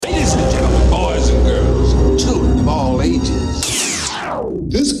Ladies and gentlemen, boys and girls, children of all ages,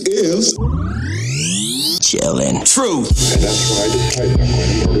 this is Chillin' Truth. And that's when I decided I'm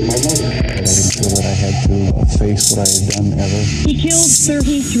going to murder my mother. I didn't feel that I had to face what I had done ever. He killed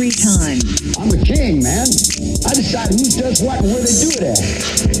 33 times. I'm a king, man. I decide who does what and where they do it at.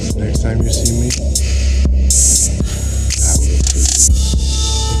 Next time you see me, I will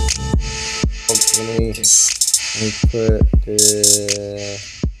Let me put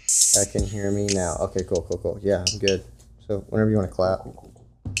the... I can hear me now. Okay, cool. Yeah, I'm good. So whenever you want to clap.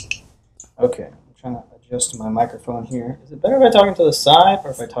 Okay, I'm trying to adjust my microphone here. Is it better if I talk into the side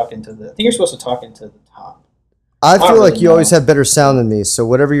or if I talk into the... I think you're supposed to talk into the top. I feel like you always have better sound than me, so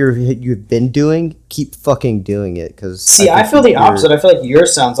whatever you've been doing, keep fucking doing it. Cause see, I feel the opposite. I feel like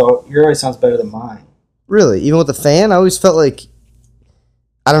yours always sounds better than mine. Really? Even with the fan? I always felt like...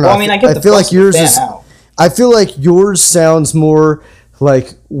 I don't know. Well, I mean, I get the feel like yours is... Out. I feel like yours sounds more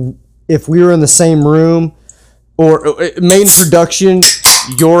like if we were in the same room, or main production,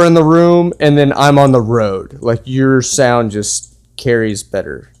 you're in the room, and then I'm on the road. Like, your sound just carries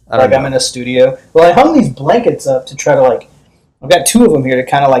better. Like I'm in a studio. Well, I hung these blankets up to try to, like, I've got two of them here to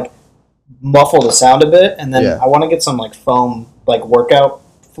kind of, like, muffle the sound a bit, and then I want to get some, like, foam, like, workout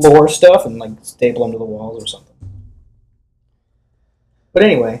floor stuff and, like, staple them to the walls or something. But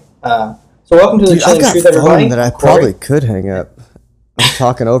anyway, so welcome to the Chilling Truth, everybody. That I probably could hang up. I'm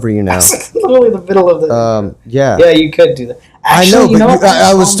talking over you now. That's literally the middle of the... yeah. Yeah, you could do that. Actually, I know, but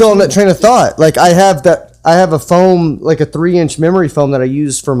I was still on that train of thought. Like, I have a foam, like a 3-inch memory foam that I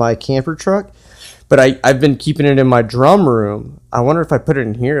use for my camper truck, but I've been keeping it in my drum room. I wonder if I put it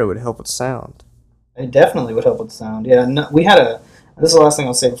in here, it would help with sound. It definitely would help with sound. Yeah, no, we had this is the last thing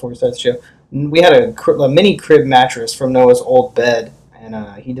I'll say before we start the show. We had a mini crib mattress from Noah's old bed,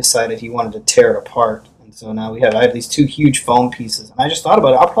 and he decided he wanted to tear it apart. And so now I have these two huge foam pieces. And I just thought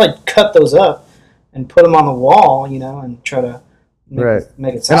about it. I'll probably cut those up and put them on the wall, and try to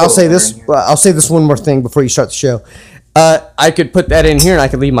make it sound. And I'll say this one more thing before you start the show. I could put that in here, and I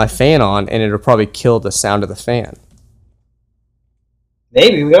could leave my fan on, and it'll probably kill the sound of the fan.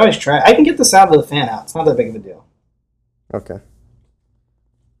 Maybe. We always try. I can get the sound of the fan out. It's not that big of a deal. Okay.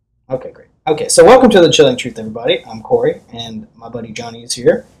 Okay, great. Okay, so welcome to the Chilling Truth, everybody. I'm Corey, and my buddy Johnny is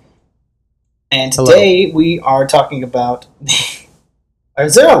here. And today we are talking about...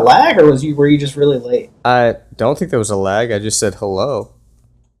 Is there a lag, or were you just really late? I don't think there was a lag. I just said hello.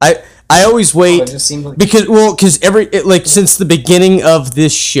 I always wait it just seemed like... because since the beginning of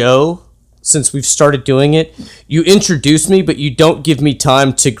this show, since we've started doing it, you introduce me, but you don't give me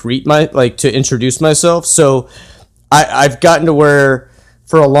time to to introduce myself. So I've gotten to where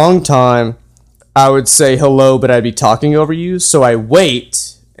for a long time I would say hello, but I'd be talking over you. So I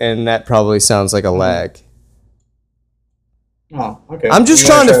wait, and that probably sounds like a lag. Oh, okay. I'm just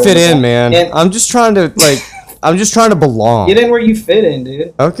trying to fit in, man. I'm just trying to belong. Get in where you fit in,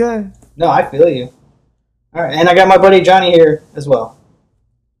 dude. Okay. No, I feel you. All right, and I got my buddy Johnny here as well.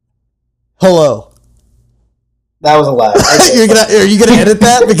 Hello. That was a lie. Are you gonna edit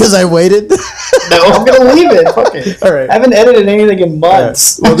that because I waited? No, I'm gonna leave it. Fuck it. All right. I haven't edited anything in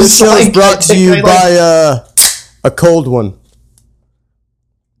months. Right. Well, this show is brought to you by a cold one.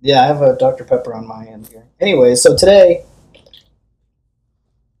 Yeah, I have a Dr. Pepper on my end here. Anyway, so today,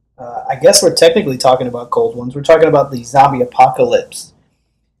 I guess we're technically talking about cold ones. We're talking about the zombie apocalypse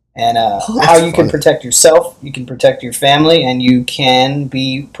and how you can protect yourself, you can protect your family, and you can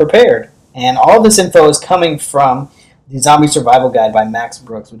be prepared. And all this info is coming from the Zombie Survival Guide by Max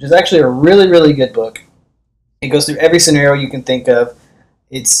Brooks, which is actually a really, really good book. It goes through every scenario you can think of.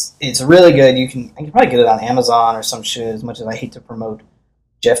 It's really good. I can probably get it on Amazon or some shit, as much as I hate to promote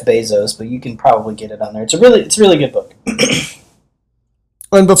Jeff Bezos, but you can probably get it on there. It's a really good book.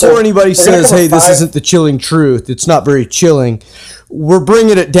 And before anybody says, hey, this isn't the chilling truth, it's not very chilling, we're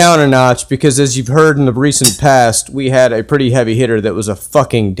bringing it down a notch because, as you've heard in the recent past, we had a pretty heavy hitter that was a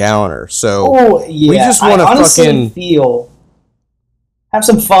fucking downer. So we just want to have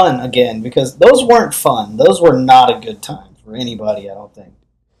some fun again, because those weren't fun. Those were not a good time for anybody, I don't think.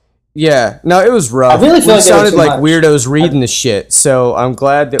 Yeah, no, it was rough. I really feel we sounded like much. Weirdos reading the shit, so I'm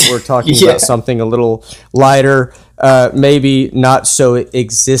glad that we're talking about something a little lighter, maybe not so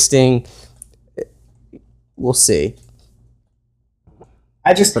existing. We'll see.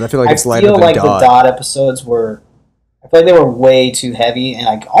 But I feel like it's lighter than the Dot episodes were... I feel like they were way too heavy, and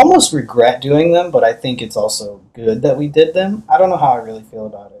I almost regret doing them, but I think it's also good that we did them. I don't know how I really feel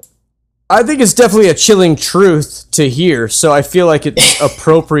about it. I think it's definitely a chilling truth to hear, so I feel like it's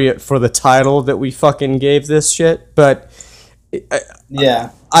appropriate for the title that we fucking gave this shit, but...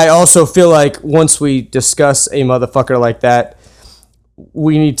 I also feel like once we discuss a motherfucker like that,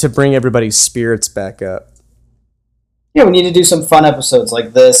 we need to bring everybody's spirits back up. Yeah, we need to do some fun episodes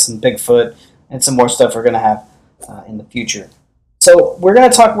like this and Bigfoot and some more stuff we're going to have in the future. So we're going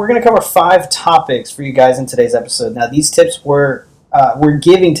to cover 5 topics for you guys in today's episode. Now, these tips we're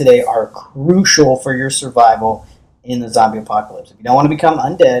giving today are crucial for your survival in the zombie apocalypse. If you don't want to become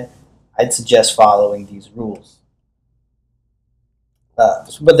undead, I'd suggest following these rules.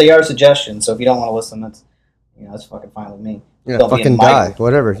 But they are suggestions, so if you don't want to listen, that's fucking fine with me. Yeah, Don't be fucking in my die. group.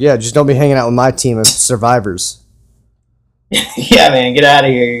 Whatever. Yeah, just don't be hanging out with my team of survivors. Yeah, man, get out of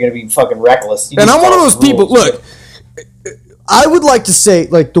here. You're going to be fucking reckless. And I'm one of those people, look, I would like to say,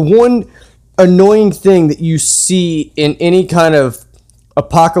 like, the one annoying thing that you see in any kind of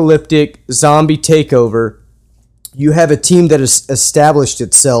apocalyptic zombie takeover, you have a team that has established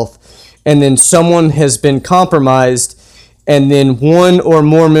itself, and then someone has been compromised, and then one or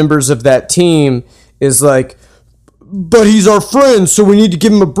more members of that team is like, but he's our friend, so we need to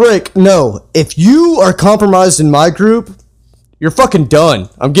give him a break. No, if you are compromised in my group, you're fucking done.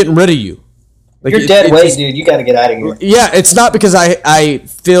 I'm getting rid of you. Like, You're dead weight, dude. You got to get out of here. Yeah, it's not because I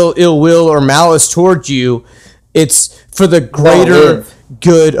feel ill will or malice towards you. It's for the greater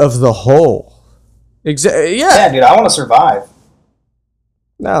good of the whole. Exactly. Yeah, dude. I want to survive.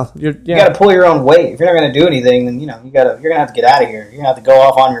 No, you got to pull your own weight. If you're not going to do anything, then you're gonna have to get out of here. You're gonna have to go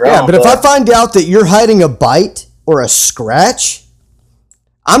off on your own. Yeah, but if I find out that you're hiding a bite or a scratch,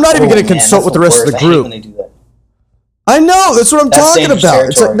 I'm not even going to consult with the rest of the group. I hate when they do that. I know. That's what I'm talking about. Territory.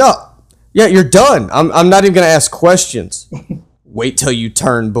 It's like, no. Yeah, you're done. I'm not even going to ask questions. Wait till you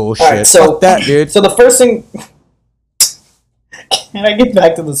turn bullshit. All right, so, fuck that, dude. So the first thing... Can I get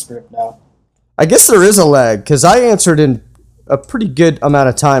back to the script now? I guess there is a lag, because I answered in a pretty good amount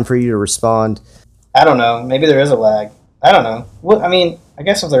of time for you to respond. I don't know. Maybe there is a lag. I don't know. What? I mean, I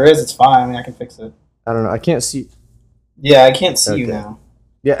guess if there is, it's fine. I mean, I can fix it. I don't know. I can't see... Yeah, I can't see you now.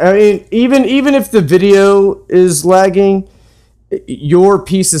 Yeah, I mean, even if the video is lagging... Your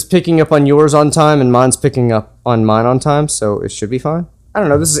piece is picking up on yours on time, and mine's picking up on mine on time, so it should be fine. I don't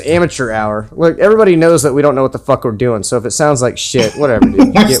know. This is amateur hour. Look, everybody knows that we don't know what the fuck we're doing, so if it sounds like shit, whatever, dude.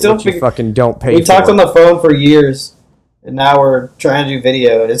 You get what you fucking don't pay for. We talked on the phone for years, and now we're trying to do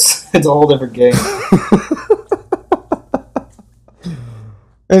video, and it's a whole different game.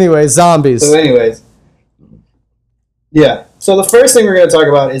 Anyway, zombies. Yeah. So the first thing we're going to talk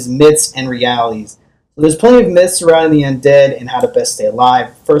about is myths and realities. So there's plenty of myths surrounding the undead and how to best stay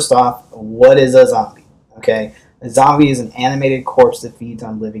alive. First off, what is a zombie? Okay, a zombie is an animated corpse that feeds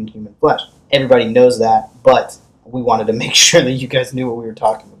on living human flesh. Everybody knows that, but we wanted to make sure that you guys knew what we were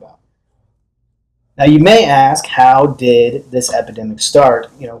talking about. Now you may ask, how did this epidemic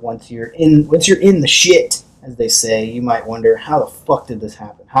start? Once you're in the shit, as they say, you might wonder, how the fuck did this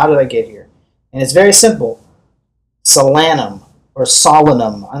happen? How did I get here? And it's very simple. Solanum or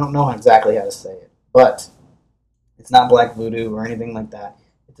Solanum. I don't know exactly how to say it. But it's not black voodoo or anything like that.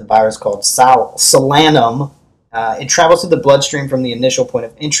 It's a virus called Solanum. It travels through the bloodstream from the initial point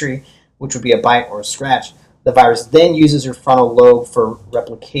of entry, which would be a bite or a scratch. The virus then uses your frontal lobe for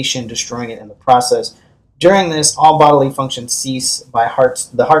replication, destroying it in the process. During this, all bodily functions cease. The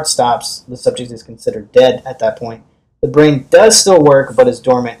heart stops. The subject is considered dead at that point. The brain does still work, but is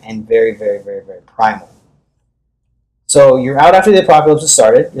dormant and very, very, very, very primal. So you're out after the apocalypse has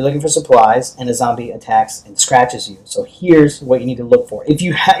started, you're looking for supplies, and a zombie attacks and scratches you. So here's what you need to look for. If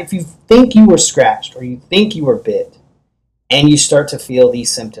you think you were scratched or you think you were bit, and you start to feel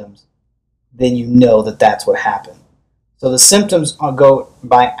these symptoms, then you know that that's what happened. So the symptoms go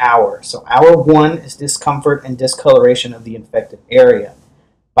by hour. So hour 1 is discomfort and discoloration of the infected area.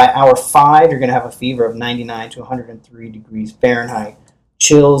 By hour 5, you're going to have a fever of 99 to 103 degrees Fahrenheit.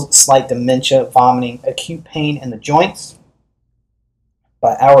 Chills, slight dementia, vomiting, acute pain in the joints.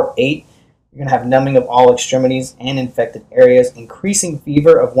 By hour 8, you're going to have numbing of all extremities and infected areas, increasing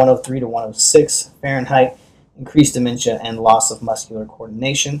fever of 103 to 106 Fahrenheit, increased dementia, and loss of muscular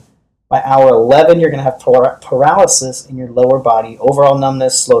coordination. By hour 11, you're going to have paralysis in your lower body, overall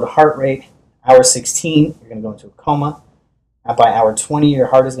numbness, slowed heart rate. Hour 16, you're going to go into a coma. By hour 20, your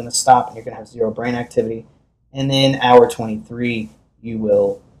heart is going to stop, and you're going to have zero brain activity. And then hour 23, you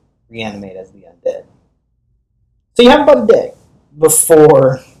will reanimate as the undead. So you have about a day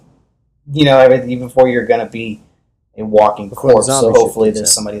before, everything, before you're going to be a walking corpse. So hopefully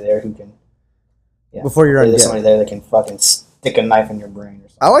there's somebody there who can, before you're undead. There's somebody there that can fucking stick a knife in your brain or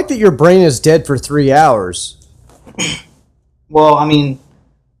something. I like that your brain is dead for 3 hours. Well, I mean,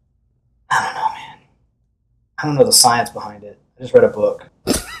 I don't know, man. I don't know the science behind it. I just read a book.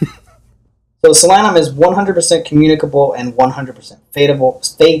 So Solanum is 100% communicable and 100%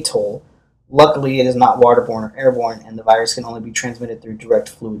 fatal. Luckily, it is not waterborne or airborne, and the virus can only be transmitted through direct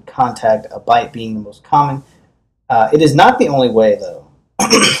fluid contact, a bite being the most common. It is not the only way, though.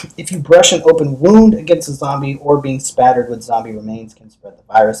 If you brush an open wound against a zombie or being spattered with zombie remains can spread the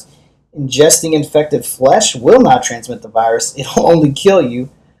virus. Ingesting infected flesh will not transmit the virus. It'll only kill you.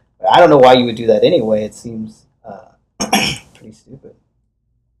 I don't know why you would do that anyway. It seems pretty stupid.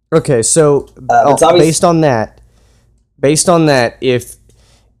 Okay, so based on that,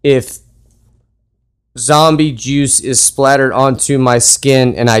 if zombie juice is splattered onto my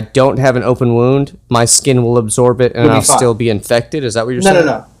skin and I don't have an open wound, my skin will absorb it and I'll still be infected? Is that what you're saying?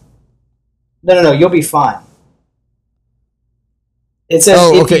 No, you'll be fine. It says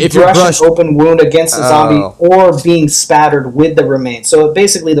if you brush an open wound against a zombie or being spattered with the remains. So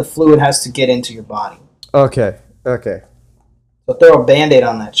basically the fluid has to get into your body. Okay. So throw a Band-Aid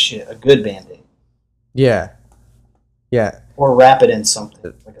on that shit, a good Band-Aid. Yeah. Or wrap it in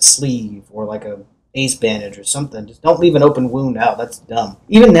something, like a sleeve or like a ace bandage or something. Just don't leave an open wound out. That's dumb.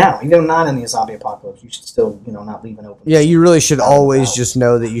 Even now, even not in the zombie apocalypse, you should still, not leave an open wound. Yeah, you really should always just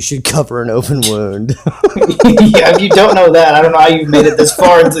know that you should cover an open wound. Yeah, if you don't know that, I don't know how you've made it this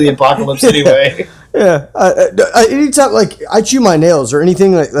far into the apocalypse anyway. Yeah. Anytime, I chew my nails or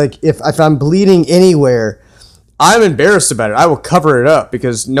anything, like if I'm bleeding anywhere, I'm embarrassed about it. I will cover it up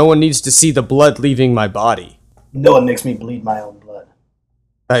because no one needs to see the blood leaving my body. No one makes me bleed my own blood.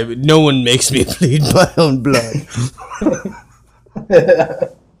 No one makes me bleed my own blood.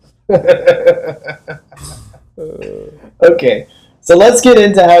 Okay, so let's get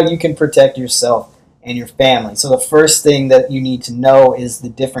into how you can protect yourself and your family. So the first thing that you need to know is the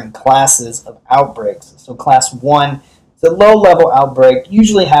different classes of outbreaks. So class 1 is a low-level outbreak,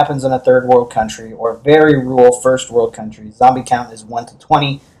 usually happens in a third world country or very rural first world country. Zombie count is 1 to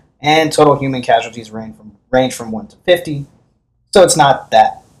 20, and total human casualties range from 1 to 50. So it's not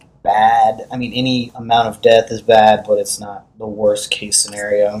that bad. I mean, any amount of death is bad, but it's not the worst case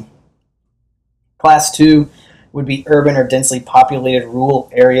scenario. Class 2 would be urban or densely populated rural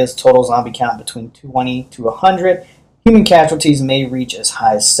areas. Total zombie count between 20 to 100. Human casualties may reach as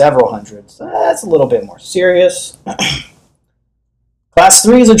high as several hundred. So that's a little bit more serious. Class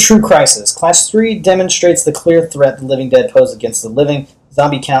 3 is a true crisis. Class 3 demonstrates the clear threat the living dead pose against the living.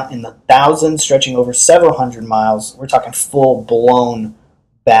 Zombie count in the thousands, stretching over several hundred miles. We're talking full-blown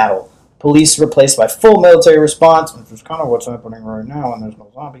battle. Police replaced by full military response, which is kind of what's happening right now when there's no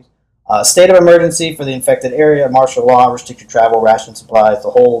zombies. State of emergency for the infected area, martial law, restricted travel, ration supplies, the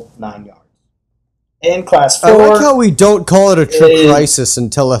whole 9 yards. In class 4... I like how we don't call it a true crisis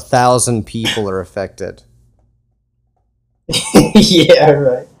until 1,000 people are affected. Yeah,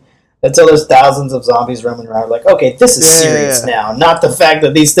 right. Until there's thousands of zombies roaming around, like, okay, this is serious now. Not the fact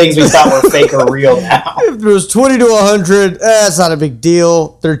that these things we thought were fake are real now. If there was 20 to 100, it's not a big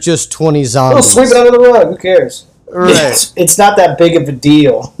deal. They're just 20 zombies. Oh, sweep it under the rug. Who cares? Right. It's not that big of a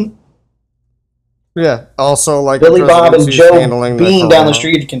deal. Yeah. Also, like Billy Bob and Joe Bean down the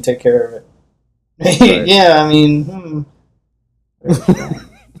street can take care of it. Right. Yeah, I mean.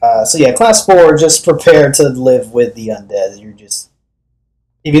 So yeah, class 4, just prepare to live with the undead. You're just.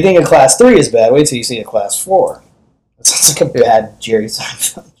 If you think a class 3 is bad, wait till you see a class 4. That sounds like a bad Jerry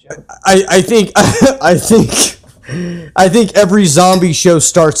Seinfeld joke. I think every zombie show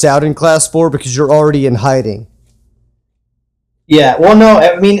starts out in class 4 because you're already in hiding. Yeah, well, no,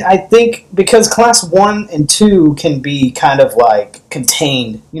 I mean, I think because class 1 and 2 can be kind of like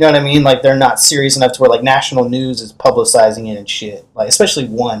contained. You know what I mean? Like they're not serious enough to where like national news is publicizing it and shit. Like especially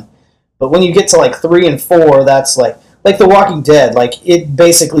 1. But when you get to like 3 and 4, that's like The Walking Dead, like it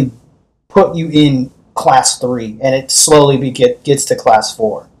basically put you in class 3 and it slowly gets to class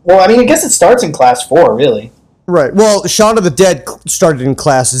 4. Well, I mean, I guess it starts in class 4, really. Right. Well, Shaun of the Dead started in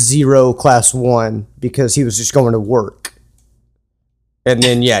class 0, class 1 because he was just going to work. And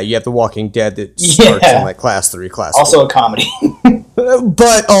then, yeah, you have The Walking Dead that starts in like class 3, class 4. Also a comedy.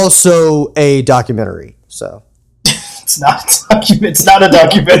 But also a documentary, so. It's not a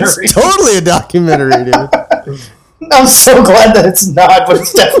documentary. It's totally a documentary, dude. I'm so glad that it's not, but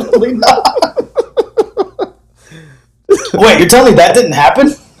it's definitely not. Wait, you're telling me that didn't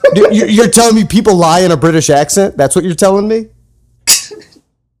happen? You're telling me people lie in a British accent? That's what you're telling me?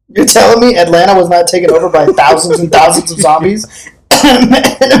 You're telling me Atlanta was not taken over by thousands and thousands of zombies? And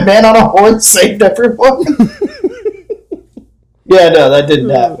a man on a horse saved everyone? Yeah, no, that didn't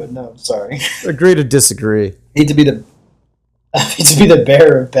happen. No, I'm sorry. Agree to disagree. I hate to be the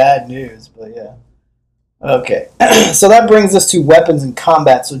bearer of bad news, but yeah. Okay. So that brings us to weapons in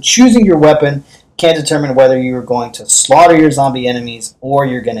combat. So choosing your weapon can determine whether you are going to slaughter your zombie enemies or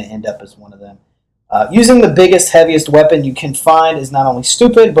you're going to end up as one of them. Using the biggest, heaviest weapon you can find is not only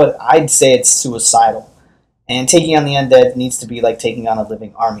stupid, but I'd say it's suicidal. And taking on the undead needs to be like taking on a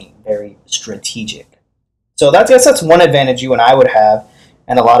living army, very strategic. So I guess that's one advantage you and I would have,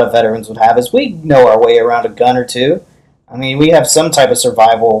 and a lot of veterans would have, is we know our way around a gun or two. I mean, we have some type of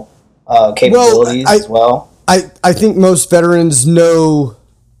survival capabilities as well. I think most veterans know,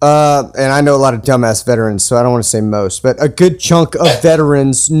 and I know a lot of dumbass veterans, so I don't want to say most, but a good chunk of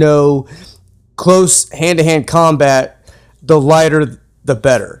veterans know close hand-to-hand combat, the lighter the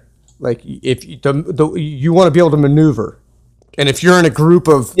better. Like, if you want to be able to maneuver. And if you're in a group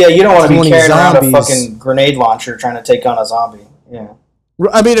of you don't want to be carrying zombies, around a fucking grenade launcher trying to take on a zombie. Yeah.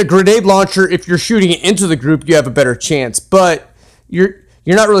 I mean, a grenade launcher, if you're shooting it into the group, you have a better chance. But you're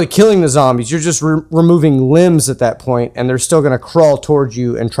not really killing the zombies. You're just removing limbs at that point, and they're still going to crawl towards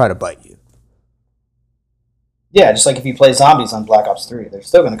you and try to bite you. Yeah, just like if you play zombies on Black Ops 3, they're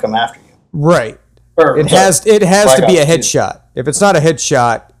still going to come after you. Right. It has to be a headshot. If it's not a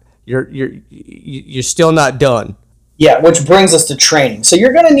headshot, you're still not done. Yeah, which brings us to training. So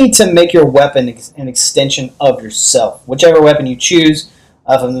you're going to need to make your weapon an extension of yourself. Whichever weapon you choose,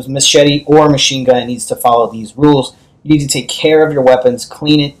 from this machete or machine gun, it needs to follow these rules. You need to take care of your weapons,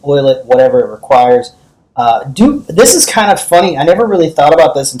 clean it, oil it, whatever it requires. This is kind of funny. I never really thought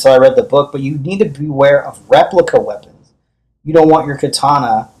about this until I read the book, but you need to beware of replica weapons. You don't want your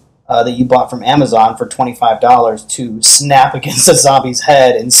katana that you bought from Amazon for $25 to snap against a zombie's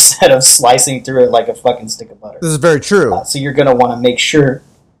head instead of slicing through it like a fucking stick of butter. This is very true. So you're going to want to make sure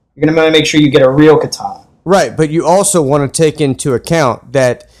you get a real katana. Right, but you also want to take into account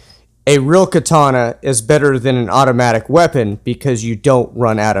that a real katana is better than an automatic weapon because you don't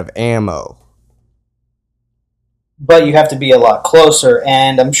run out of ammo. But you have to be a lot closer,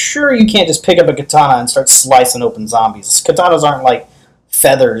 and I'm sure you can't just pick up a katana and start slicing open zombies. Katanas aren't like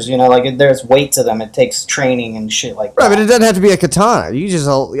feathers, like there's weight to them. It takes training and shit like that. Right, but it doesn't have to be a katana. You just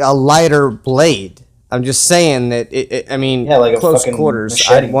a lighter blade. I'm just saying that, like close quarters,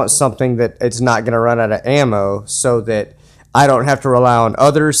 machete. I want something that it's not going to run out of ammo so that I don't have to rely on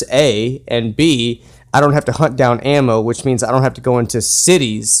others, A, and B, I don't have to hunt down ammo, which means I don't have to go into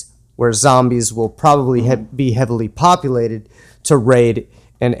cities where zombies will probably be heavily populated to raid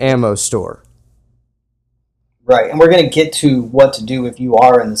an ammo store. Right, and we're going to get to what to do if you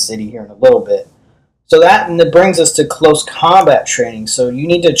are in the city here in a little bit. So that brings us to close combat training. So you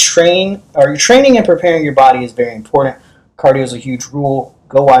need to train, or your training and preparing your body is very important. Cardio is a huge rule.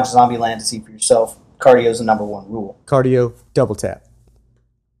 Go watch Zombieland to see for yourself. Cardio is the number one rule. Cardio, double tap.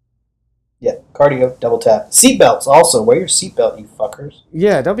 Yeah, cardio, double tap. Seatbelts also. Wear your seatbelt, you fuckers.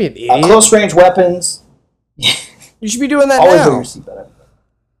 Yeah, don't be an idiot. Close range weapons. You should be doing that always now. Wear your seatbelt.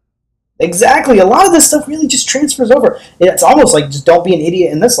 Exactly. A lot of this stuff really just transfers over. It's almost like just don't be an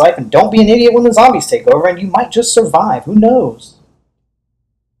idiot in this life and don't be an idiot when the zombies take over, and you might just survive. Who knows?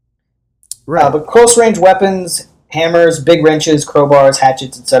 Right. But close range weapons, hammers, big wrenches, crowbars,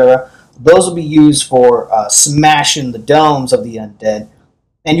 hatchets, etc., those will be used for smashing the domes of the undead.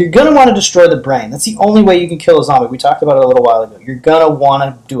 And you're going to want to destroy the brain. That's the only way you can kill a zombie. We talked about it a little while ago. You're going to want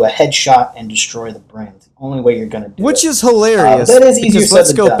to do a headshot and destroy the brain. It's the only way you're going to do it. Which is hilarious. That is easier said let's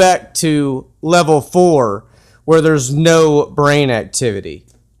than go done. back to level 4 where there's no brain activity.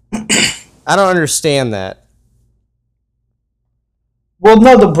 I don't understand that. Well,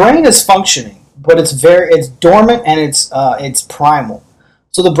 no, the brain is functioning, but it's dormant and it's primal.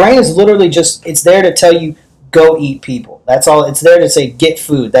 So the brain is literally it's there to tell you, go eat people. That's all. It's there to say, get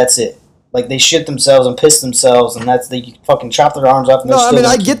food. That's it. Like, they shit themselves and piss themselves, and they fucking chop their arms off. And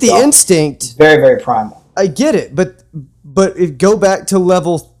I get the instinct. It's very, very primal. I get it, but go back to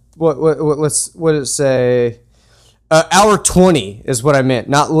level. What did it say? Hour 20 is what I meant,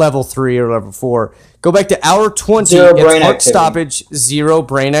 not level 3 or level 4. Go back to hour 20. Zero brain heart activity. Stoppage, zero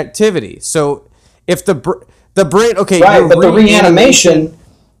brain activity. So if the brain, okay, right, but the reanimation.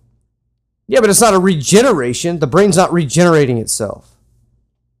 Yeah, but it's not a regeneration. The brain's not regenerating itself.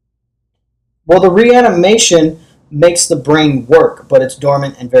 Well, the reanimation makes the brain work, but it's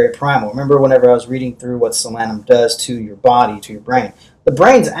dormant and very primal. Remember whenever I was reading through what Solanum does to your body, to your brain? The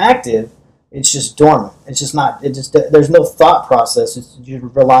brain's active, it's just dormant. It's just not, there's no thought process. It's you're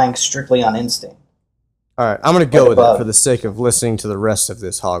relying strictly on instinct. All right, I'm going to go with it for the sake of listening to the rest of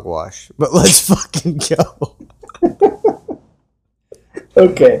this hogwash. But let's fucking go.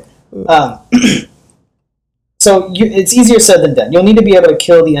 Okay. So it's easier said than done. You'll need to be able to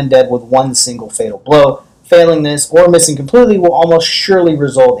kill the undead with one single fatal blow. Failing this or missing completely will almost surely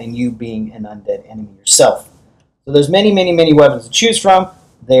result in you being an undead enemy yourself. So there's many, many, many weapons to choose from.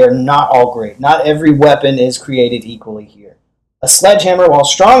 They are not all great. Not every weapon is created equally here. A sledgehammer, while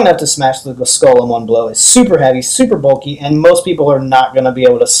strong enough to smash the skull in one blow, is super heavy, super bulky, and most people are not going to be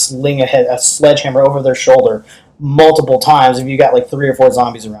able to sling a sledgehammer over their shoulder multiple times if you got like 3 or 4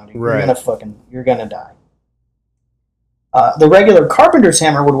 zombies around you. Right. You're gonna die. The regular carpenter's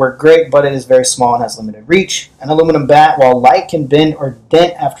hammer would work great, but it is very small and has limited reach. An aluminum bat, while light, can bend or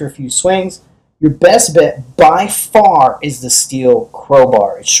dent after a few swings. Your best bet by far is the steel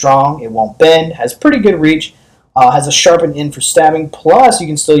crowbar. It's strong, it won't bend, has pretty good reach, has a sharpened end for stabbing, plus you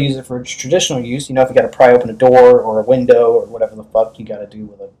can still use it for traditional use. You know, if you got to pry open a door or a window or whatever the fuck you got to do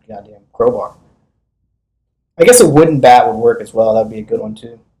with a goddamn crowbar. I guess a wooden bat would work as well. That would be a good one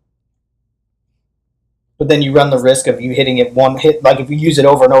too. But then you run the risk of you hitting it one hit. Like if you use it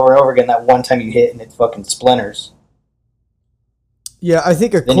over and over and over again, that one time you hit and it fucking splinters. Yeah, I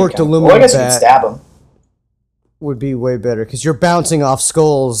think a Then corked I aluminum guess you can bat stab them. would be way better because you're bouncing off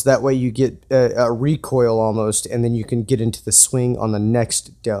skulls. That way you get a recoil almost, and then you can get into the swing on the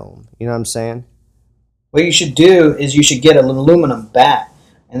next dome. You know what I'm saying? What you should do is you should get an aluminum bat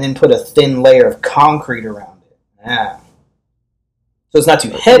and then put a thin layer of concrete around it. Yeah. So it's not too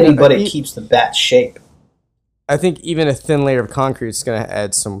heavy, but it keeps the bat shape. I think even a thin layer of concrete is going to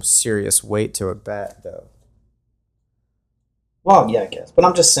add some serious weight to a bat, though. Well, yeah, I guess. But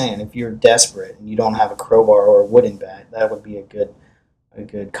I'm just saying, if you're desperate and you don't have a crowbar or a wooden bat, that would be a good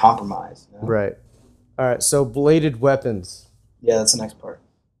compromise. You know? Right. All right. So bladed weapons. Yeah, that's the next part.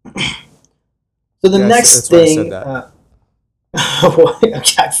 So the Yeah, next that's why I said thing, that.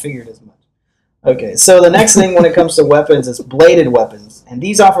 okay, I figured as much. Okay, so the next thing when it comes to weapons is bladed weapons, and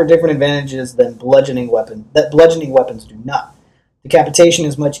these offer different advantages than bludgeoning weapons. That bludgeoning weapons do not. Decapitation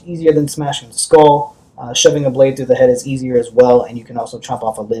is much easier than smashing the skull. Shoving a blade through the head is easier as well, and you can also chop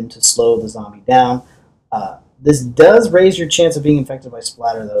off a limb to slow the zombie down. This does raise your chance of being infected by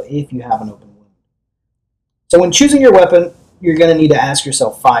splatter, though, if you have an open wound. So when choosing your weapon, you're going to need to ask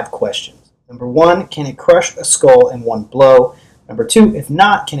yourself 5 questions. Number 1, can it crush a skull in one blow? Number 2, if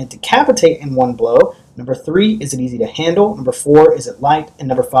not, can it decapitate in one blow? Number 3, is it easy to handle? Number 4, is it light? And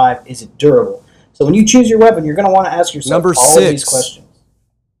number 5, is it durable? So when you choose your weapon, you're going to want to ask yourself all of these questions.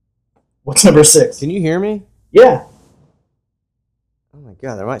 What's number 6? Can you hear me? Yeah. Oh my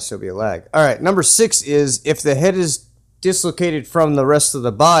god, there might still be a lag. All right, number 6 is if the head is dislocated from the rest of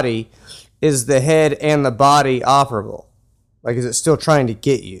the body, is the head and the body operable? Like, is it still trying to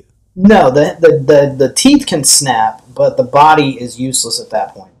get you? No, the teeth can snap, but the body is useless at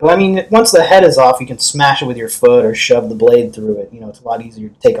that point. But I mean, once the head is off, you can smash it with your foot or shove the blade through it. You know, it's a lot easier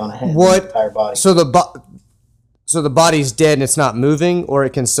to take on a head than the entire body. So the body's dead and it's not moving, or it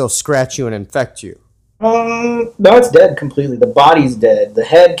can still scratch you and infect you? No, it's dead completely. The body's dead. The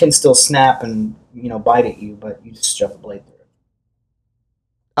head can still snap and, you know, bite at you, but you just shove the blade through it.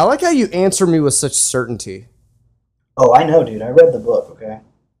 I like how you answer me with such certainty. Oh, I know, dude. I read the book, okay?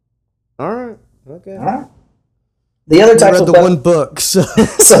 All right. Okay. All right. The other types read of the one book, so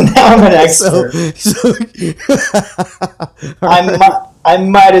so now I'm an expert. I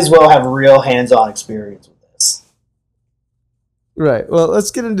might as well have real hands-on experience with this. Right. Well, let's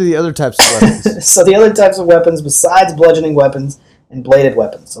get into the other types of weapons. So the other types of weapons besides bludgeoning weapons and bladed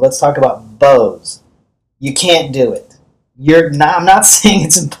weapons. So let's talk about bows. You can't do it. I'm not saying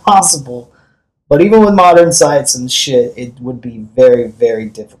it's impossible, but even with modern sights and shit, it would be very, very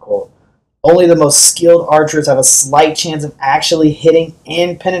difficult. Only the most skilled archers have a slight chance of actually hitting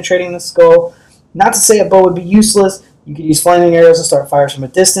and penetrating the skull. Not to say a bow would be useless. You could use flaming arrows to start fires from a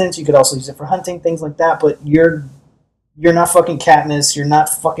distance. You could also use it for hunting, things like that. But you're not fucking Katniss. You're not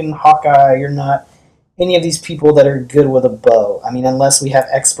fucking Hawkeye. You're not any of these people that are good with a bow. I mean, unless we have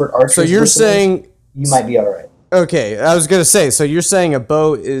expert archers. So you're saying you might be all right. Okay, I was gonna say. So you're saying a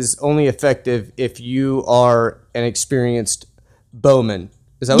bow is only effective if you are an experienced bowman.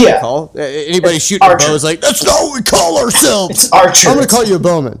 Is that what they call? Anybody it's shooting archer. a bow is like, that's not what we call ourselves. It's archer. I'm gonna call you a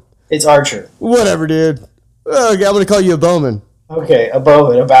bowman. It's archer. Whatever, dude. Okay, I'm gonna call you a bowman. Okay, a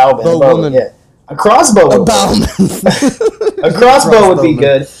bowman, a bowman, Bow a bowman. woman. Yeah, a crossbow. A would bowman. A crossbow would be Crossbowman.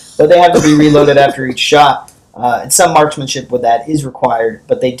 good, but they have to be reloaded after each shot. And some marksmanship with that is required,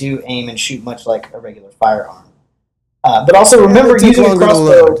 but they do aim and shoot much like a regular firearm. But also remember they take using a longer to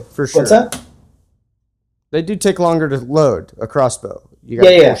crossbow. load, for sure. What's that? They do take longer to load a crossbow. You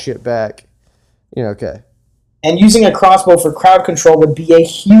gotta pull shit back. You know, okay. And using a crossbow for crowd control would be a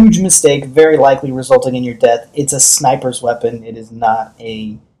huge mistake, very likely resulting in your death. It's a sniper's weapon. It is not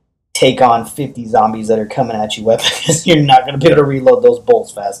a take on 50 zombies that are coming at you weapon, because you're not going to be able to reload those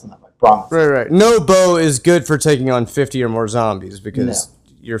bolts fast enough, I promise. Right. No bow is good for taking on 50 or more zombies because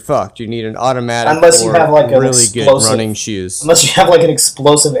you're fucked. You need an automatic Unless you have like an really good explosive, running shoes. Unless you have like an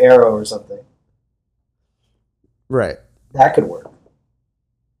explosive arrow or something. Right. That could work.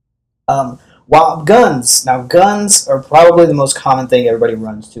 While guns are probably the most common thing everybody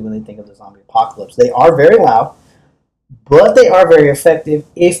runs to when they think of the zombie apocalypse. They are very loud, but they are very effective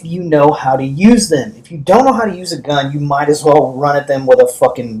if you know how to use them. If you don't know how to use a gun, you might as well run at them with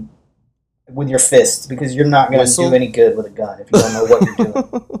your fists, because you're not going to do any good with a gun if you don't know what you're doing.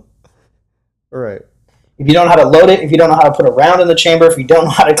 Right. If you don't know how to load it, if you don't know how to put a round in the chamber, if you don't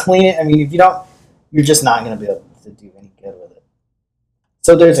know how to clean it, you're just not going to be able to do any good with it.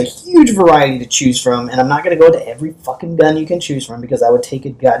 So there's a huge variety to choose from, and I'm not going to go to every fucking gun you can choose from because that would take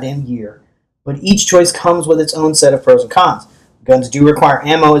a goddamn year. But each choice comes with its own set of pros and cons. Guns do require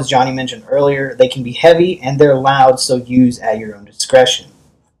ammo, as Johnny mentioned earlier. They can be heavy, and they're loud, so use at your own discretion.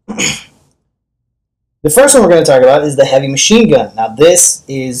 The first one we're going to talk about is the heavy machine gun. Now, this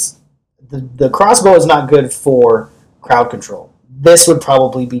is... The crossbow is not good for crowd control. This would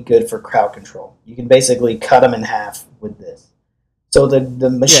probably be good for crowd control. You can basically cut them in half with this. So the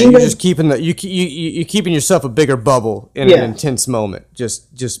machine gun... You're just keeping you're keeping yourself a bigger bubble in an intense moment.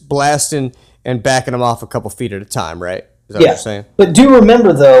 Just blasting and backing them off a couple feet at a time, right? Is that what you're saying? But do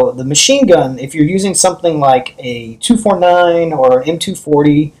remember, though, the machine gun, if you're using something like a 249 or an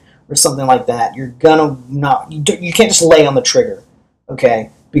M240 or something like that, you're gonna not... You can't just lay on the trigger,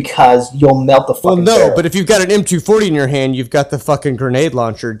 okay? Because you'll melt the fucking barrel. But if you've got an M240 in your hand, you've got the fucking grenade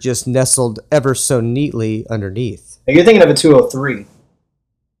launcher just nestled ever so neatly underneath. Now, you're thinking of a 203.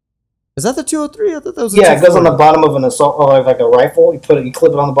 Is that the 203? I thought that was it goes on the bottom of an assault, or like a rifle. You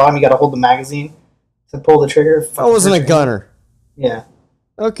clip it on the bottom. You got to hold the magazine to pull the trigger. I wasn't a gunner. Yeah.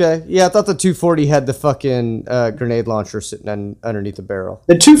 Okay. Yeah, I thought the 240 had the fucking grenade launcher sitting underneath the barrel.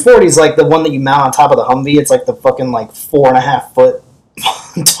 The 240 is like the one that you mount on top of the Humvee. It's like the fucking 4.5 foot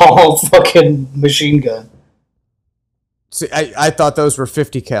tall fucking machine gun. See, I thought those were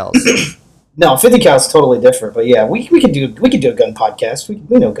 50 cals. No, 50 cal is totally different. But yeah, we could do a gun podcast. We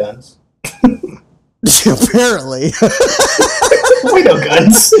know guns. Apparently, we know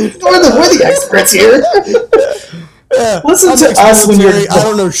guns. We're the experts here. Yeah, Listen to us when you're... I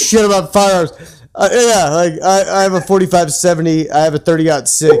don't know shit about firearms. I have a 45-70. I have a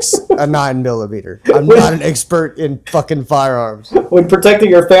 30-06, a 9mm. I'm not an expert in fucking firearms. When protecting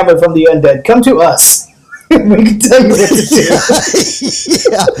your family from the undead, come to us. We can tell you what to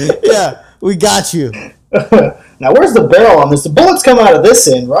do. Yeah, we got you. Now, where's the barrel on this? The bullets come out of this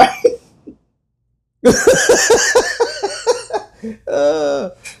end, right?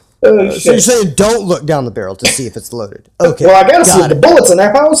 So you're saying don't look down the barrel to see if it's loaded? Okay. Well, I gotta see if the bullet's in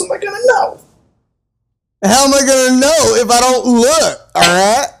there. How else am I gonna know? How am I gonna know if I don't look? All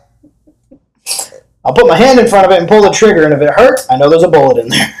right. I'll put my hand in front of it and pull the trigger, and if it hurts, I know there's a bullet in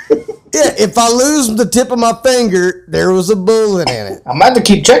there. Yeah, if I lose the tip of my finger, there was a bullet in it. I might have to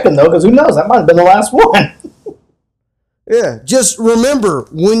keep checking, though, because who knows? That might have been the last one. Yeah, just remember,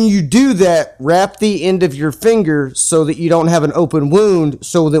 when you do that, wrap the end of your finger so that you don't have an open wound,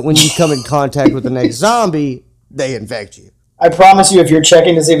 so that when you come in contact with the next zombie, they infect you. I promise you, if you're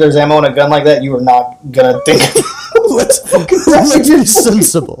checking to see if there's ammo in a gun like that, you are not going to think... Let's be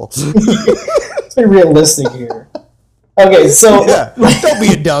sensible. Let's be realistic here. Okay, so... Yeah, don't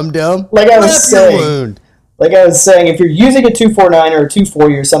be a dum-dum. Like I was saying, if you're using a 249 or a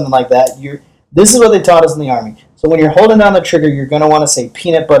 240 or something like that, this is what they taught us in the Army. So when you're holding down the trigger, you're going to want to say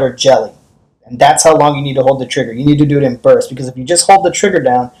peanut butter jelly. And that's how long you need to hold the trigger. You need to do it in bursts, because if you just hold the trigger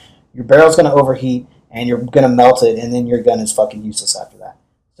down, your barrel's going to overheat, and you're going to melt it, and then your gun is fucking useless after that.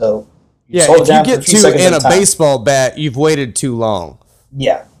 So, yeah, if you get two in a baseball bat, you've waited too long.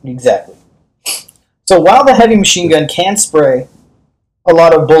 Yeah, exactly. So while the heavy machine gun can spray a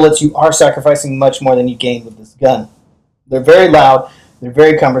lot of bullets, you are sacrificing much more than you gain with this gun. They're very loud, they're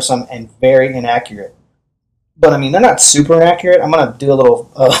very cumbersome, and very inaccurate. But, I mean, they're not super inaccurate. I'm going to do a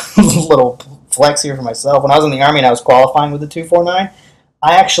little flex here for myself. When I was in the Army and I was qualifying with the 249,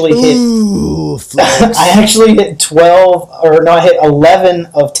 I actually hit... Ooh, flex. I actually hit 11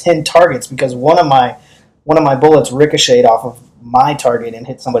 of 10 targets, because one of my bullets ricocheted off of my target and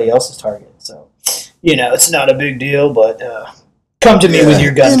hit somebody else's target. So, it's not a big deal, but come to me with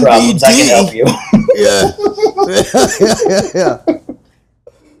your gun problems. I can help you. Yeah.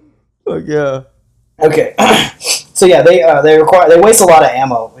 Fuck yeah. Okay. So yeah, they waste a lot of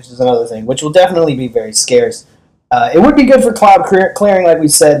ammo, which is another thing, which will definitely be very scarce. It would be good for cloud clearing, like we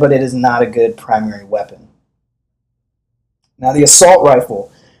said, but it is not a good primary weapon. Now, the assault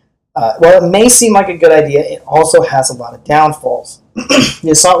rifle. While it may seem like a good idea, it also has a lot of downfalls. The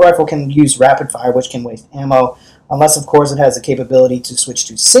assault rifle can use rapid fire, which can waste ammo, unless, of course, it has the capability to switch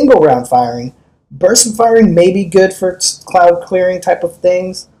to single round firing. Burst firing may be good for cloud clearing type of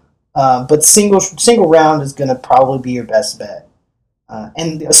things, But single round is going to probably be your best bet.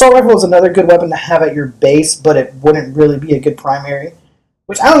 And the assault rifle is another good weapon to have at your base, but it wouldn't really be a good primary,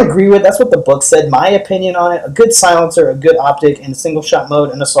 which I don't agree with. That's what the book said. My opinion on it, a good silencer, a good optic, and single shot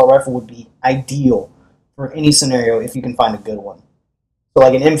mode, an assault rifle would be ideal for any scenario if you can find a good one. So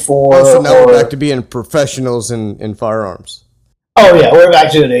like an M4. So now we're back to being professionals in firearms. Oh yeah, we're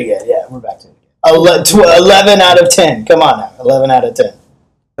back to it again. Yeah, we're back to it again. 11 out of 10. Come on now, 11 out of 10.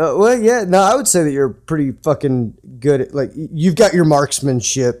 Well, yeah, no, I would say that you're pretty fucking good at, like, you've got your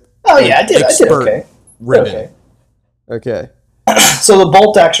marksmanship. Oh yeah, I did okay. Ribbon. Okay. So the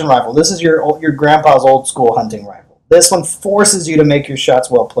bolt action rifle. This is your grandpa's old school hunting rifle. This one forces you to make your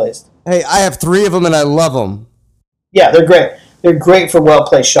shots well placed. Hey, I have 3 of them and I love them. Yeah, they're great. They're great for well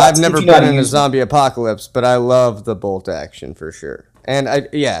placed shots. I've never been in a zombie apocalypse, but I love the bolt action for sure. And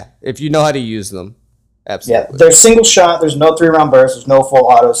if you know how to use them. Absolutely. Yeah, they're single shot. There's no 3-round burst. There's no full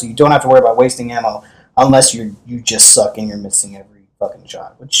auto, so you don't have to worry about wasting ammo unless you just suck and you're missing every fucking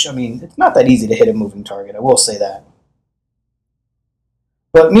shot. Which, I mean, it's not that easy to hit a moving target. I will say that.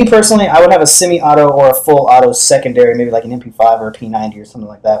 But me personally, I would have a semi-auto or a full auto secondary, maybe like an MP5 or a P90 or something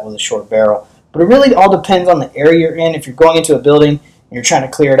like that with a short barrel. But it really all depends on the area you're in. If you're going into a building and you're trying to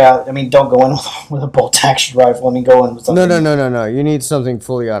clear it out, I mean, don't go in with a bolt action rifle. I mean, go in with something. No. You need something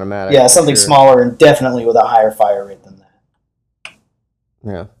fully automatic. Yeah, something smaller and definitely with a higher fire rate than that.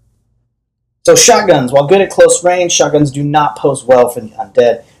 Yeah. So shotguns, while good at close range, shotguns do not pose well for the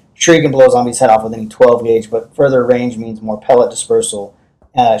undead. Sure, you can blow a zombie's head off with any 12 gauge, but further range means more pellet dispersal.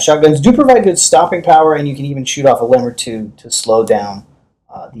 Shotguns do provide good stopping power, and you can even shoot off a limb or two to slow down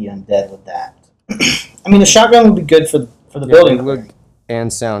the undead with that. I mean, the shotgun would be good for the building. Look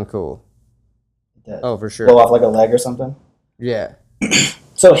and sound cool. Oh, for sure. Blow off like a leg or something. Yeah.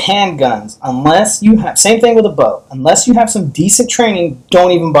 So handguns, unless you have, same thing with a bow. Unless you have some decent training,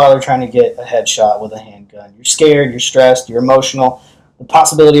 don't even bother trying to get a headshot with a handgun. You're scared, you're stressed, you're emotional. The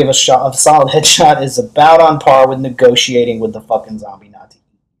possibility of a solid headshot is about on par with negotiating with the fucking zombie not to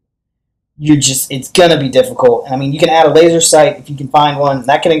eat. It's gonna be difficult. And I mean, you can add a laser sight if you can find one.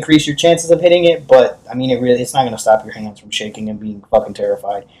 That can increase your chances of hitting it, but I mean, it's not gonna stop your hands from shaking and being fucking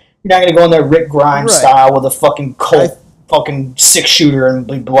terrified. You're not gonna go in there Rick Grimes style with a fucking fucking 6-shooter and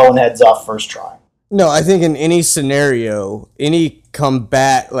be blowing heads off first try. No, I think in any scenario, any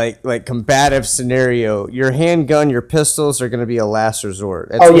combative scenario, your handgun, your pistols are going to be a last resort.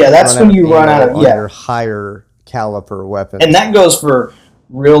 That's when you run out of your higher caliber weapons. And that goes for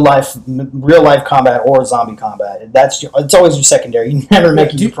real life combat or zombie combat. It's always your secondary. You never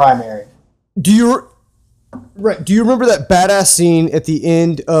make it your primary. Do you remember that badass scene at the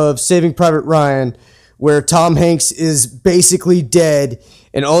end of Saving Private Ryan where Tom Hanks is basically dead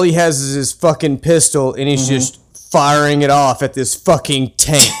and all he has is his fucking pistol and he's just firing it off at this fucking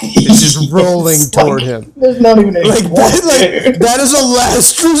tank. It's just rolling toward him. There's not even that is a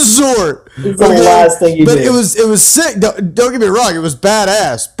last resort. It's the last thing you do. But it was sick. Don't get me wrong, it was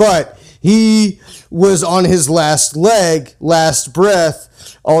badass. But he was on his last leg, last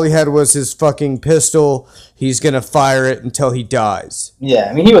breath. All he had was his fucking pistol. He's gonna fire it until he dies. Yeah,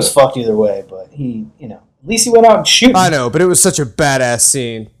 I mean he was fucked either way, but he, at least he went out and shooting. I know, but it was such a badass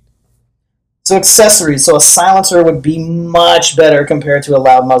scene. So accessories. So a silencer would be much better compared to a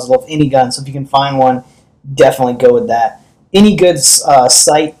loud muzzle of any gun. So if you can find one, definitely go with that. Any good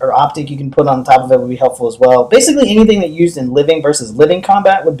sight or optic you can put on top of it would be helpful as well. Basically anything that used in living versus living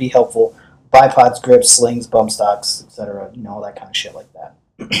combat would be helpful. Bipods, grips, slings, bump stocks, etc. All that kind of shit like that.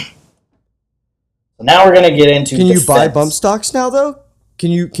 So now we're gonna get into. Can you buy bump stocks now though? Can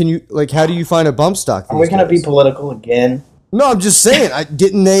you how do you find a bump stock? Are we gonna be political again? No, I'm just saying.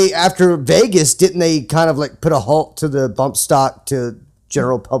 Didn't they after Vegas? Didn't they kind of put a halt to the bump stock to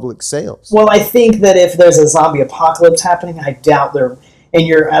general public sales? Well, I think that if there's a zombie apocalypse happening, I doubt they're. And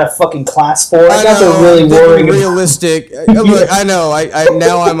you're at a fucking class 4. I doubt they're really worrying. Realistic. Look, I know. I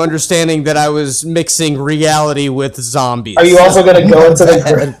now I'm understanding that I was mixing reality with zombies. Are you also gonna go into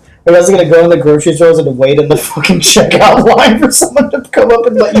the? Are you also gonna go in the grocery stores and wait in the fucking checkout line for someone to come up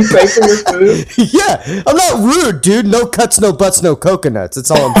and let you pay for your food? Yeah, I'm not rude, dude. No cuts, no butts, no coconuts. That's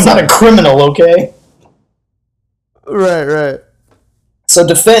all I'm saying. I'm not a criminal, okay? Right. So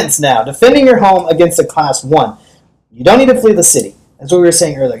defense now. Defending your home against a class 1. You don't need to flee the city. That's what we were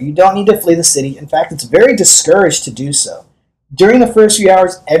saying earlier. You don't need to flee the city. In fact, it's very discouraged to do so. During the first few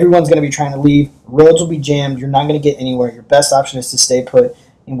hours, everyone's going to be trying to leave. Roads will be jammed. You're not going to get anywhere. Your best option is to stay put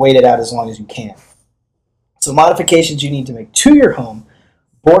and wait it out as long as you can. So modifications you need to make to your home.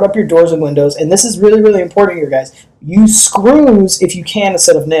 Board up your doors and windows. And this is really, really important here, guys. Use screws if you can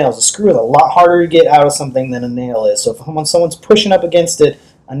instead of nails. A screw is a lot harder to get out of something than a nail is. So if someone's pushing up against it,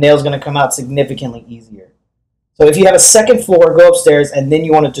 a nail's going to come out significantly easier. So if you have a second floor, go upstairs, and then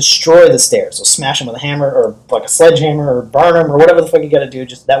you want to destroy the stairs. So smash them with a hammer or like a sledgehammer or burn them or whatever the fuck you got to do.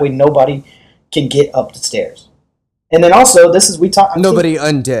 Just that way nobody can get up the stairs. And then also, this is, Nobody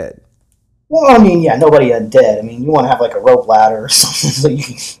undead. Well, I mean, yeah, nobody undead. I mean, you want to have like a rope ladder or something so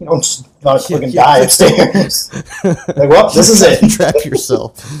you don't just fucking die upstairs. Like, well, this is it. Trap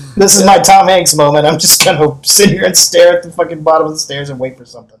yourself. This is my Tom Hanks moment. I'm just going to sit here and stare at the fucking bottom of the stairs and wait for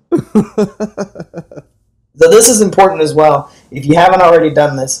something. So this is important as well. If you haven't already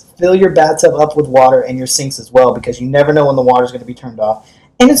done this, fill your bathtub up with water and your sinks as well, because you never know when the water's going to be turned off.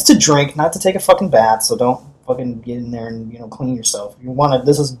 And it's to drink, not to take a fucking bath, so don't fucking get in there and clean yourself.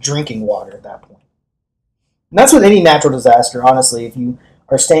 This is drinking water at that point. And that's with any natural disaster, honestly. If you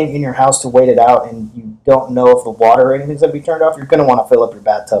are staying in your house to wait it out and you don't know if the water or anything's going to be turned off, you're going to want to fill up your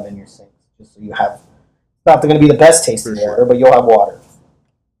bathtub and your sink, just so you have, it's not going to be the best tasting water, but you'll have water.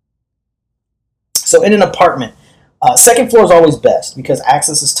 So in an apartment, second floor is always best because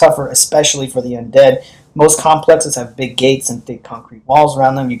access is tougher, especially for the undead. Most complexes have big gates and thick concrete walls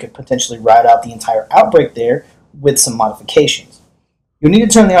around them. You could potentially ride out the entire outbreak there with some modifications. You'll need to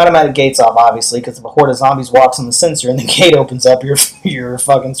turn the automatic gates off, obviously, because if a horde of zombies walks on the sensor and the gate opens up, you're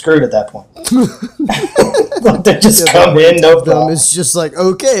fucking screwed at that point. They just come in, no problem. It's just like,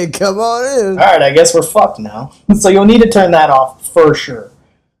 okay, come on in. All right, I guess we're fucked now. So you'll need to turn that off for sure.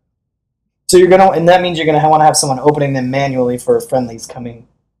 So and that means you're gonna want to have someone opening them manually for friendlies coming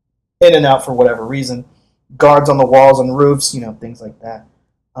in and out for whatever reason. Guards on the walls and roofs, things like that.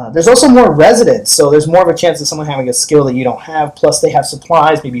 There's also more residents, so there's more of a chance of someone having a skill that you don't have. Plus, they have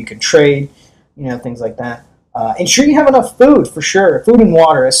supplies. Maybe you can trade, things like that. Ensure you have enough food, for sure. Food and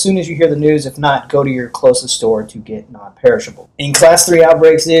water as soon as you hear the news. If not, go to your closest store to get non-perishable. In Class 3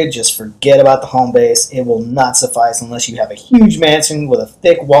 outbreaks, dude, just forget about the home base. It will not suffice unless you have a huge mansion with a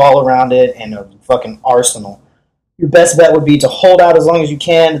thick wall around it and a fucking arsenal. Your best bet would be to hold out as long as you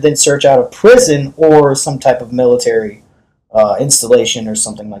can, then search out a prison or some type of military installation or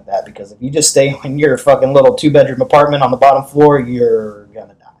something like that. Because if you just stay in your fucking little 2-bedroom apartment on the bottom floor, you're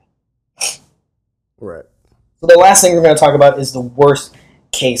gonna die. Right. So the last thing we're going to talk about is the worst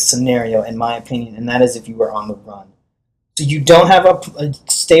case scenario, in my opinion, and that is if you are on the run. So you don't have a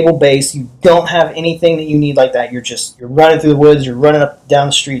stable base, you don't have anything that you need like that. You're running through the woods, you're running up down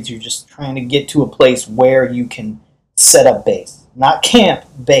the streets, you're just trying to get to a place where you can set up base. Not camp,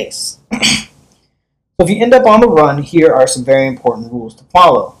 base. So if you end up on the run, here are some very important rules to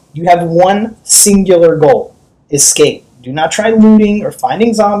follow. You have one singular goal: escape. Do not try looting or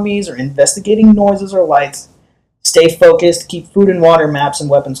finding zombies or investigating noises or lights. Stay focused, keep food and water, maps and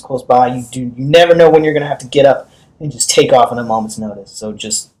weapons close by. You never know when you're going to have to get up and just take off in a moment's notice. So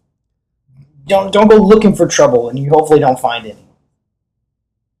just don't go looking for trouble, and you hopefully don't find any.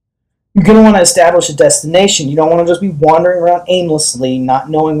 You're going to want to establish a destination. You don't want to just be wandering around aimlessly,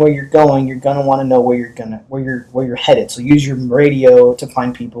 not knowing where you're going. You're going to want to know where you're headed. So use your radio to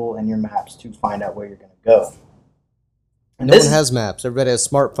find people and your maps to find out where you're going to go. And no one has maps. Everybody has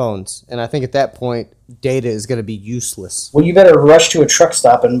smartphones. And I think at that point, data is going to be useless. Well, you better rush to a truck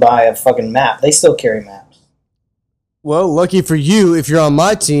stop and buy a fucking map. They still carry maps. Well, lucky for you, if you're on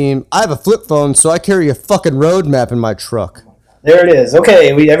my team, I have a flip phone, so I carry a fucking road map in my truck. There it is.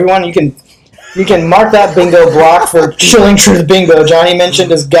 Okay, everyone, you can mark that bingo block for Chilling Truth Bingo. Johnny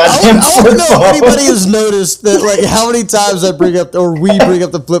mentioned his goddamn flip phone. I don't know if anybody has noticed that, like, how many times we bring up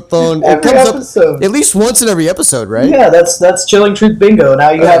the flip phone. It comes up at least once in every episode, right? Yeah, that's Chilling Truth Bingo.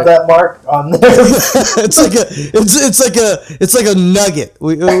 Now you have that mark on there. it's like a nugget.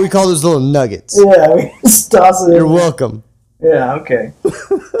 We call those little nuggets. Yeah, we just toss it in. You're welcome. Yeah. Okay.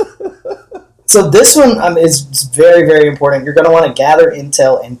 So this one is very, very important. You're going to want to gather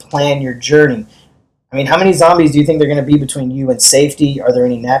intel and plan your journey. I mean, how many zombies do you think they're going to be between you and safety? Are there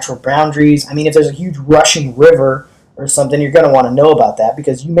any natural boundaries? I mean, if there's a huge rushing river or something, you're going to want to know about that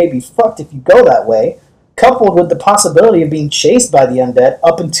because you may be fucked if you go that way, coupled with the possibility of being chased by the undead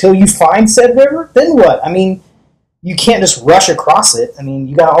up until you find said river. Then what? I mean, you can't just rush across it. I mean,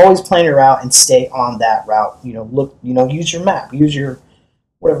 you got to always plan your route and stay on that route. Use your map. Use your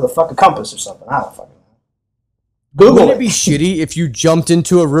whatever the fuck, a compass or something. I don't fucking know. Google Wouldn't it be shitty if you jumped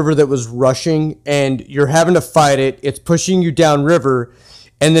into a river that was rushing and you're having to fight it, it's pushing you down river,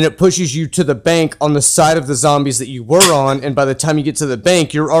 and then it pushes you to the bank on the side of the zombies that you were on, and by the time you get to the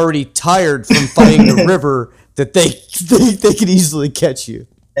bank, you're already tired from fighting the river that they could easily catch you.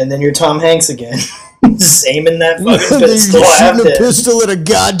 And then you're Tom Hanks again. Just aiming that fucking pistol. You're shooting a pistol at a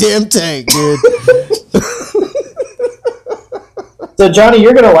goddamn tank, dude. So, Johnny,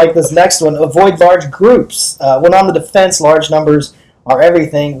 you're going to like this next one. Avoid large groups. When on the defense, large numbers are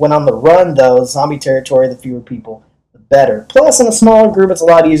everything. When on the run, though, zombie territory, the fewer people, the better. Plus, in a smaller group, it's a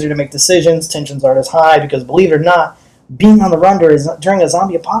lot easier to make decisions. Tensions aren't as high because, believe it or not, being on the run during a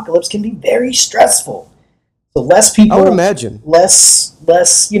zombie apocalypse can be very stressful. So less people, I would imagine. less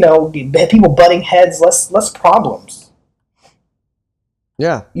people butting heads, less problems.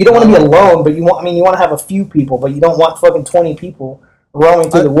 Yeah. You don't want to be alone, but you want to have a few people, but you don't want fucking 20 people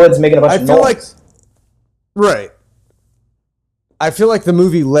roaming through the woods making a bunch of noise. Right. I feel like the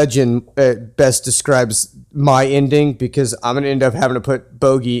movie Legend best describes my ending because I'm going to end up having to put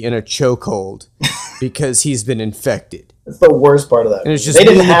Bogey in a chokehold because he's been infected. That's the worst part of that. And it's just they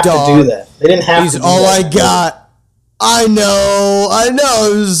didn't have to do that. They didn't have he's to do all that. I got. I know.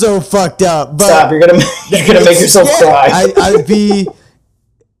 It was so fucked up. But stop, you're gonna make yourself cry. I'd be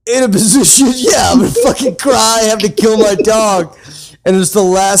in a position, I'm going to fucking cry, have to kill my dog. And it's the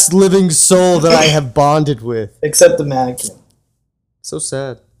last living soul that I have bonded with. Except the mannequin. So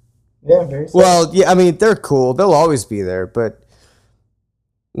sad. Yeah, very sad. Well, yeah, I mean, they're cool. They'll always be there, but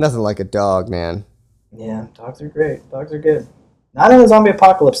nothing like a dog, man. Yeah, dogs are great. Dogs are good. Not in a zombie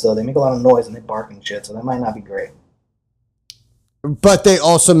apocalypse, though. They make a lot of noise and they bark and shit, so that might not be great. But they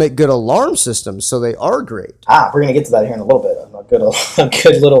also make good alarm systems, so they are great. We're going to get to that here in a little bit. A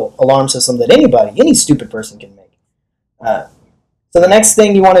good little alarm system that any stupid person can make. So the next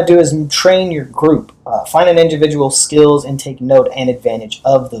thing you want to do is train your group. Find an individual's skills and take note and advantage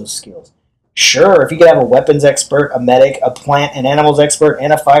of those skills. Sure, if you could have a weapons expert, a medic, a plant and animals expert,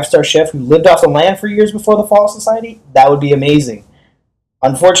 and a 5-star chef who lived off the land for years before the fall of society, that would be amazing.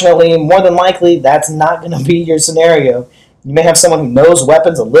 Unfortunately, more than likely, that's not going to be your scenario. You may have someone who knows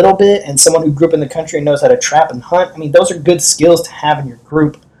weapons a little bit and someone who grew up in the country and knows how to trap and hunt. I mean, those are good skills to have in your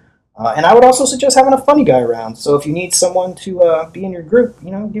group. And I would also suggest having a funny guy around. So if you need someone to be in your group,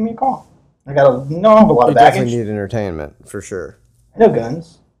 give me a call. I have a lot of baggage. Definitely need entertainment, for sure. I know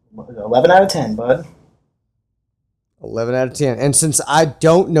guns. 11 out of 10, bud. 11 out of 10. And since I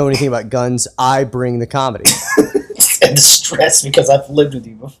don't know anything about guns, I bring the comedy. And the stress because I've lived with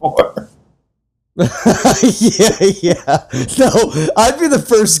you before. yeah. No, I'd be the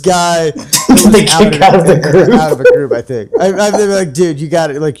first guy they kick out of the group. Out of a group, I think. I'd be like, dude, you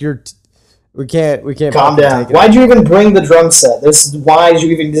got it. Like, we can't. Calm down. Why'd you even bring the drum set? This is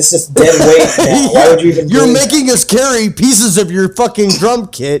just dead weight now. Why would you even? You're making us carry pieces of your fucking drum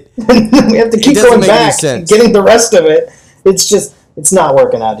kit. We have to keep going back, and getting the rest of it. It's not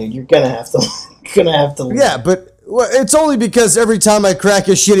working out, dude. You're gonna have to. Yeah, but. Well, it's only because every time I crack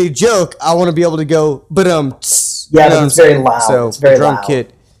a shitty joke, I want to be able to go, but yeah, but it's very loud. So it's very drum loud.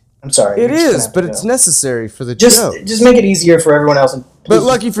 Kit. I'm sorry. It is, but it's necessary for the joke. Just make it easier for everyone else. But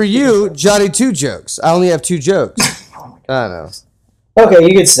lucky for you, Johnny 2 jokes. I only have 2 jokes. I know. Okay,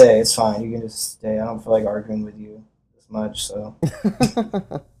 you can stay. It's fine. You can just stay. I don't feel like arguing with you as much, so.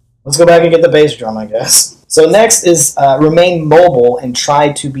 Let's go back and get the bass drum, I guess. So next is remain mobile and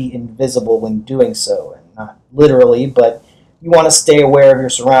try to be invisible when doing so. Not literally, but you want to stay aware of your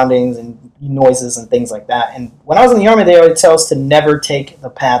surroundings and noises and things like that. And when I was in the Army, they always tell us to never take the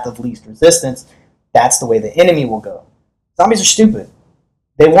path of least resistance. That's the way the enemy will go. Zombies are stupid.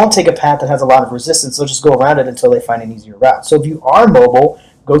 They won't take a path that has a lot of resistance. They'll just go around it until they find an easier route. So if you are mobile,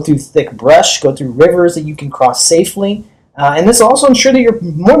 go through thick brush, go through rivers that you can cross safely. And this will also ensure that you're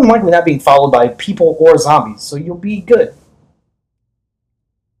more than likely not being followed by people or zombies. So you'll be good.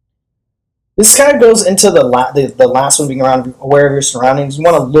 This kind of goes into the last one, being around aware of your surroundings. You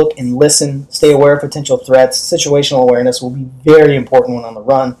want to look and listen, stay aware of potential threats. Situational awareness will be very important when on the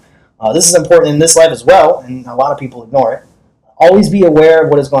run. This is important in this life as well, and a lot of people ignore it. Always be aware of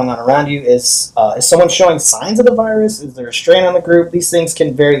what is going on around you. Is someone showing signs of the virus? Is there a strain on the group? These things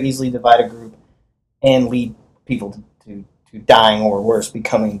can very easily divide a group and lead people to dying or worse,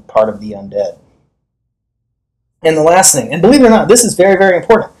 becoming part of the undead. And the last thing, and believe it or not, this is very, very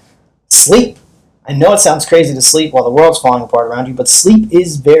important. Sleep. I know it sounds crazy to sleep while the world's falling apart around you, but sleep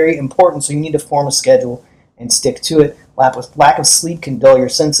is very important, so you need to form a schedule and stick to it. Lack of sleep can dull your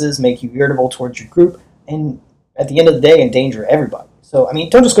senses, make you irritable towards your group, and at the end of the day, endanger everybody. So, I mean,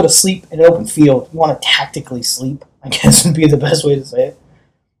 don't just go to sleep in an open field. You want to tactically sleep, I guess would be the best way to say it.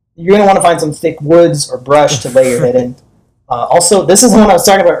 You're going to want to find some thick woods or brush to lay your head in. Also, this is the one I was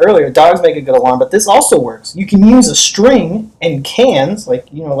talking about earlier. Dogs make a good alarm, but this also works. You can use a string and cans, like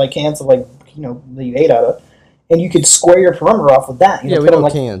cans of that you ate out of, and you could square your perimeter off with that. We know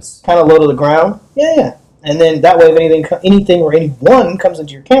cans. Kind of low to the ground. Yeah. And then that way, if anything or anyone comes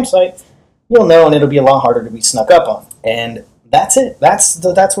into your campsite, you'll know, and it'll be a lot harder to be snuck up on. And that's it. That's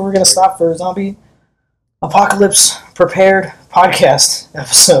where we're going to stop for zombie apocalypse prepared podcast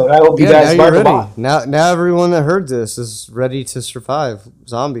episode. I hope you guys now learned you're a ready. lot. Now everyone that heard this is ready to survive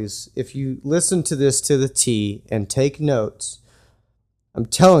zombies. If you listen to this to the T and take notes, I'm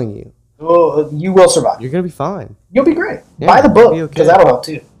telling you, Well, you will survive. you're gonna be fine. You'll be great. Yeah, Buy the book you'll be because okay. that'll help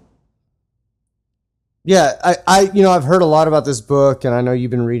too. Yeah, I've heard a lot about this book, and I know you've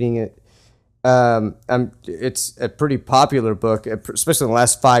been reading it. It's a pretty popular book, especially in the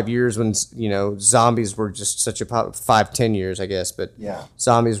last 5 years when zombies were just such a 5-10 years, I guess. But Yeah.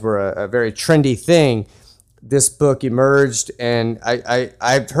 zombies were a very trendy thing. This book emerged, and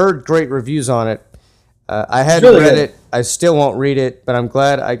I've heard great reviews on it. I hadn't really read good. it. I still won't read it, but I'm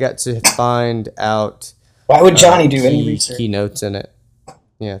glad I got to find out Why would Johnny do any research? key notes in it.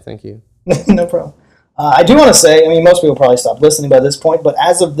 Yeah, thank you. No problem. I do want to say, I mean, most people probably stopped listening by this point, but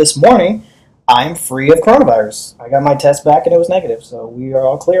as of this morning, I'm free of coronavirus. I got my test back and it was negative, so we are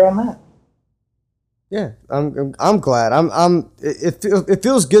all clear on that. Yeah, I'm glad. It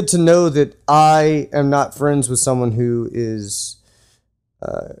feels good to know that I am not friends with someone who is,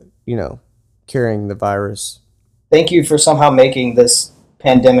 carrying the virus. Thank you for somehow making this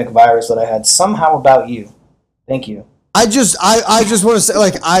pandemic virus that I had somehow about you. Thank you. I just want to say,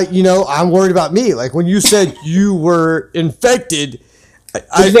 I'm worried about me. Like when you said you were infected, Did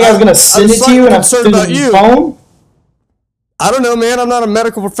you think I was going to send it to you and I'm concerned through about the you. phone? I don't know, man. I'm not a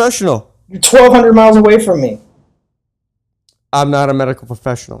medical professional. You're 1,200 miles away from me. I'm not a medical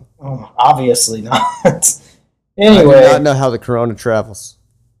professional. Oh, obviously not. I do Anyway. not know how the corona travels.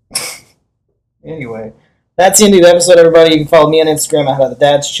 Anyway, that's the end of the episode, everybody. You can follow me on Instagram at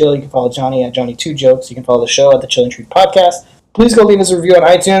 @thedad'schill. You can follow Johnny at Johnny2Jokes. You can follow the show at The Chilling Tree Podcast. Please go leave us a review on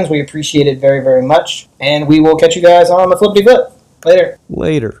iTunes. We appreciate it very, very much. And we will catch you guys on the flippity flip. Later.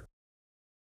 Later.